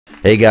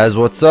Hey guys,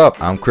 what's up?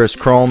 I'm Chris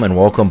Chrome and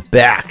welcome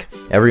back.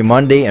 Every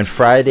Monday and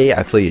Friday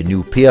I play a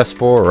new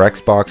PS4 or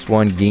Xbox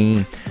One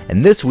game,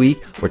 and this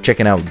week we're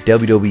checking out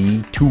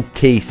WWE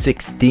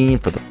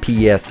 2k16 for the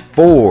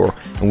PS4,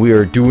 and we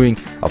are doing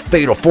a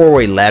fatal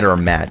 4-way ladder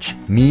match,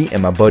 me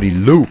and my buddy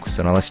Luke.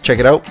 So now let's check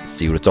it out,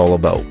 see what it's all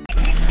about.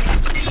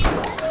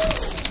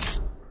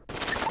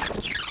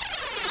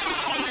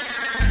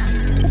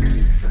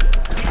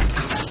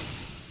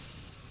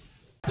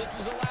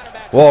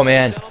 Whoa,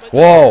 man.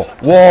 Whoa,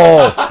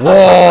 whoa,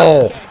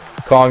 whoa.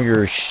 Calm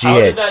your shit. How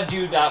did that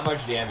do that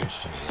much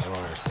damage to me? I don't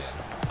understand.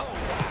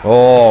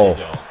 Oh,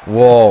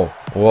 whoa,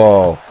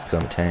 whoa. Because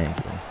I'm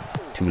tanking.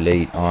 Too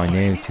late on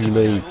you, too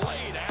late.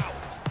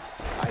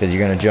 Because you're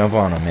going to jump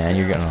on him, man.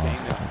 You're going to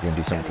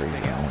do something crazy.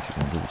 I want you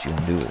to do what you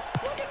want to do it.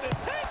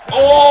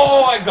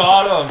 Oh, I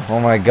got him. Oh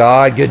my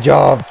god, good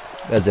job.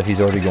 As if he's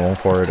already going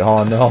for it.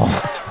 Oh no.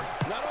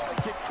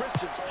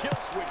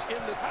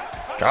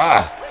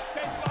 Ah.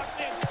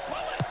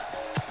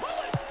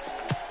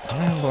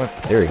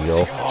 There you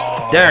go.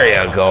 There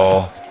you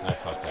go.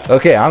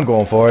 Okay, I'm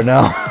going for it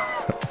now.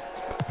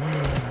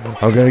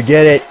 I'm gonna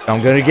get it.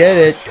 I'm gonna get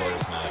it.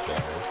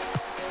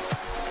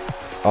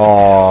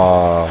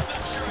 Oh.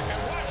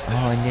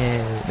 Oh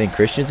no. Think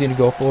Christian's gonna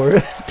go for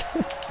it?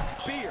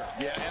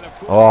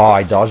 Oh,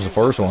 I dodged the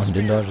first one.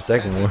 Didn't dodge the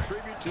second one.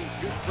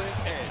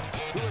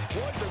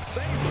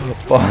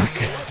 Fuck.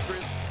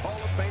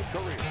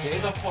 Stay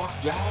the fuck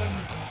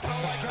down.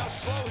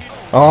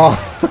 Oh.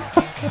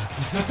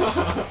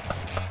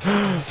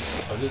 I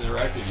just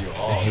wrecked you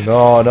all.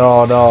 No,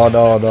 no, no,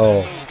 no,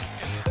 no.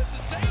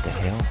 What the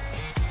hell?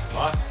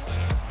 What?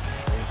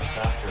 He's just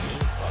after me.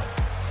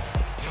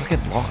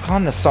 Fucking lock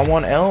on to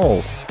someone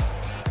else.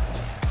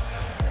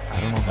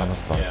 I don't know how to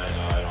fuck. Yeah,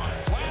 no, I don't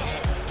understand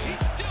that. He's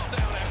still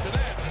down after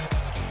that.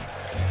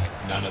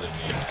 None of the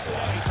games for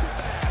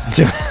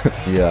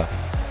that. Yeah.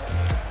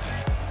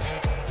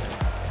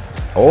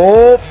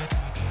 Oh!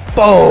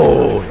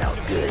 Boom! That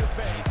was good.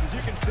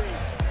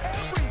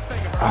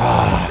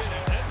 Ah.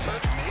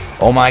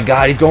 Oh my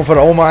god, he's going for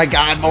the oh my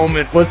god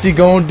moment. What's he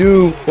gonna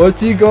do?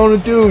 What's he gonna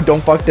do?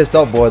 Don't fuck this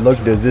up, boy. Look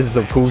at this. This is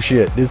some cool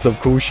shit. This is some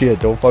cool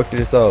shit. Don't fuck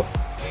this up.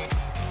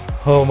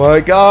 Oh my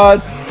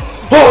god.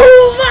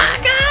 Oh my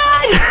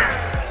god!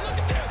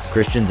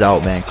 Christian's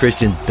out, man.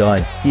 Christian's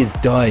done. He's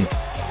done.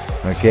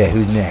 Okay,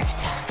 who's next?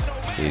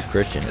 Dude,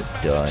 Christian is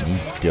done.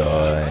 He's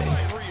done.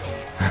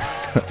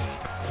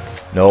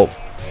 Nope.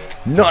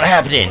 Not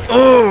happening.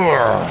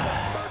 Ugh.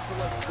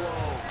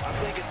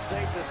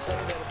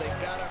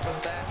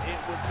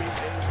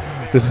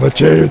 This is my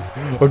chance.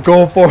 I'm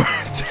going for it.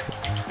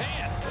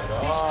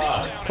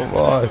 Come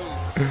on.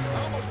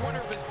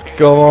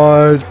 Come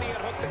on.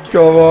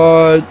 Come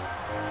on.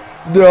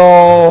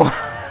 No.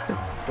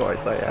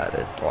 Twice I had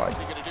it. Twice.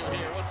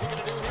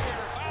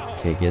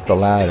 Okay, get the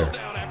ladder.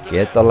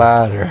 Get the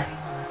ladder.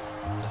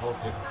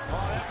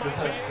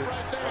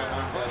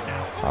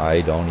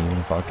 I don't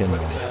even fucking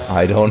know.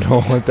 I don't know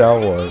what that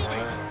was.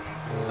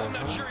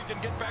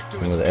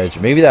 With the edge.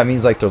 Maybe that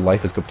means like their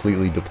life is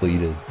completely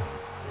depleted.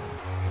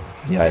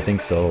 Yeah, I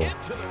think so.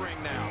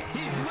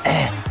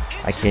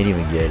 I can't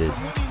even get it.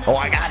 Oh,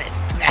 I got it.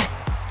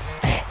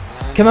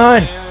 Come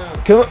on.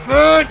 Come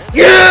on.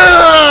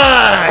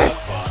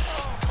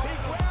 Yes!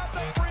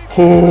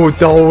 Oh,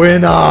 the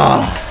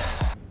winner.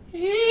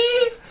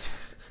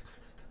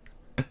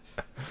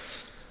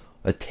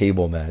 A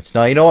table match.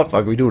 Now, you know what?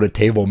 Fuck, we doing a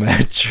table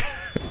match.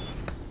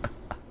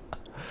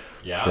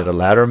 Yeah. Instead of a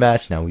ladder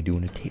match, now we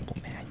doing a table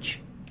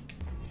match.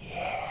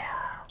 Yeah.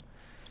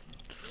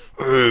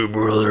 Hey,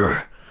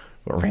 brother.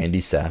 Randy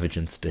Savage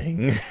and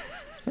Sting.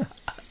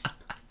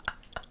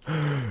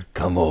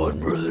 Come on,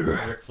 brother.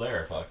 Ric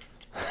Flair, fuck.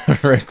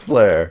 Ric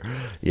Flair.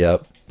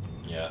 Yep.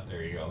 Yeah,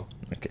 there you go.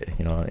 Okay,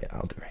 you know what?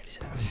 I'll do Randy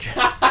Savage.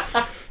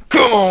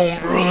 Come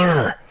on,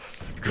 brother.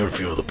 You're gonna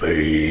feel the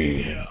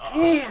pain.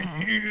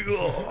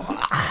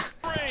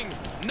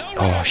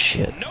 Oh,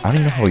 shit. I don't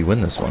even know how we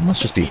win this one.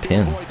 Must just be a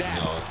pin. No,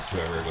 it's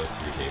whoever goes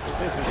through your table. I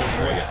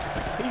guess.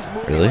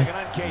 Really?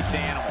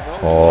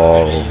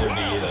 Oh.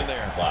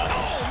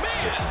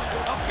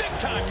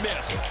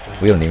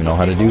 We don't even know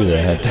how to do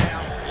that.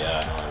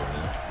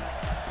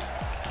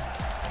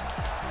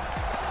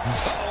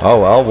 Oh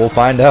well, we'll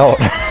find out.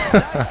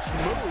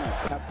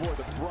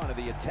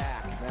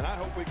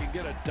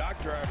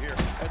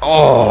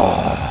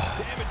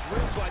 Oh.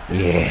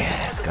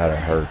 Yeah, it's gotta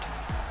hurt.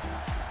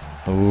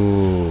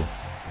 Ooh.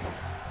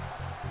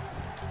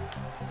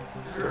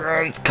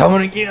 It's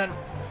coming again.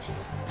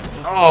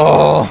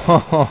 Oh.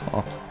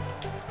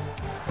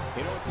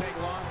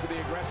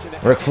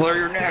 Ric Flair,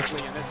 you're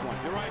next.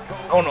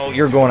 Oh no,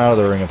 you're going out of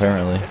the ring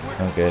apparently.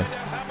 Okay.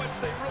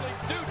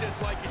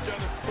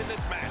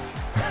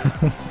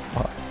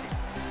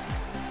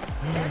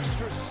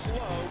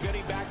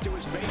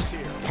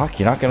 Fuck,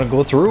 you're not gonna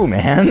go through,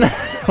 man.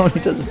 How many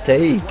does it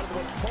take?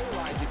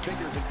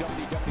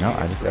 No,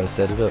 I just gotta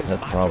set it up.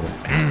 That's the problem.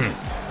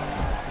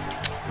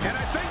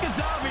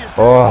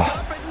 Oh.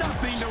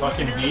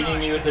 Fucking beating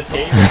me with the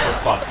table for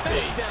fuck's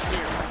sake.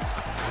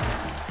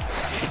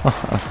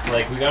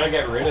 Like, we gotta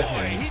get rid of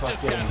him. He's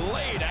fucking...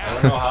 I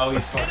don't know how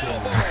he's fucking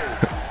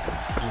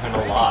even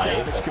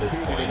alive at this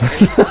point.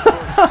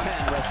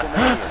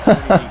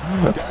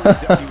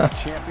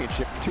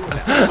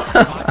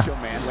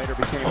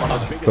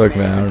 Fuck,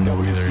 man, I don't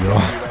know either, yo.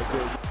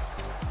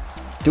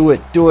 Do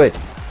it, do it.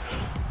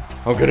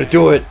 I'm gonna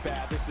do it.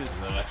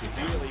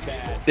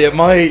 It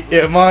might,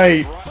 it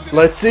might.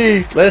 Let's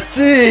see, let's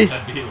see.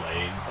 That'd be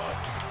lame,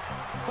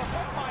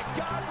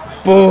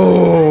 but...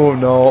 Boom,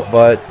 no,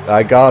 but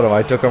I got him.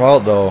 I took him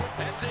out though.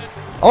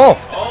 Oh,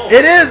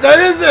 it is, that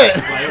is it.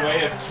 My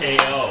way of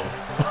KO.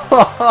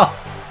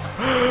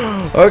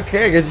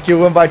 Okay, I guess you can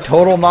win by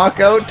total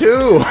knockout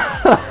too.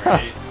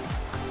 Right?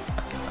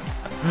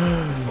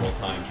 This whole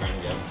time trying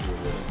to get him through a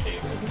wooden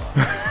table.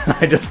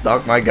 I just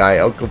knocked my guy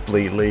out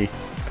completely.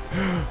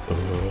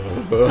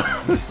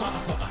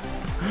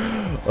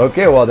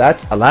 Okay, well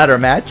that's a ladder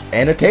match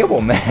and a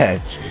table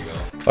match. There you go.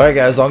 Alright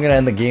guys, so I'm going to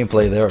end the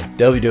gameplay there.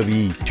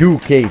 WWE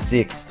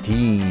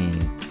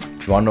 2k16.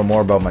 If you want to know more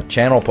about my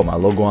channel, I'll put my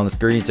logo on the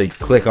screen so you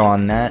click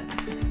on that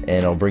and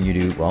it'll bring you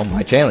to, well,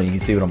 my channel. You can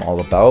see what I'm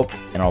all about,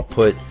 and I'll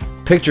put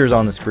pictures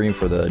on the screen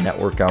for the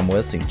network I'm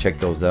with, so you can check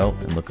those out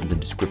and look in the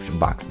description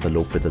box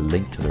below for the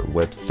link to their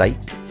website.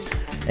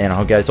 And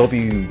I guys hope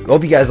you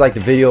guys liked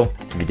the video.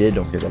 If you did,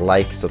 don't forget to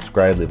like,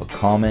 subscribe, leave a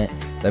comment.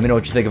 Let me know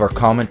what you think of our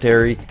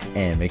commentary,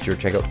 and make sure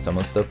to check out some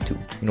of the stuff too.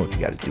 You know what you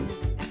gotta do. You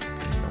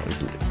know how to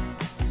do it.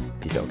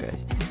 Peace out,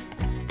 guys.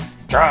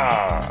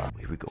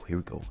 Here we go, here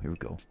we go, here we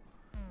go.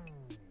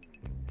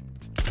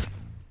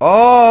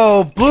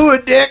 Oh, blew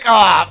a dick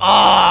off.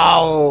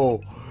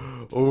 Oh,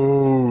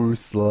 oh,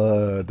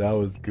 slut. That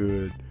was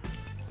good.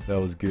 That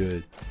was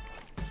good.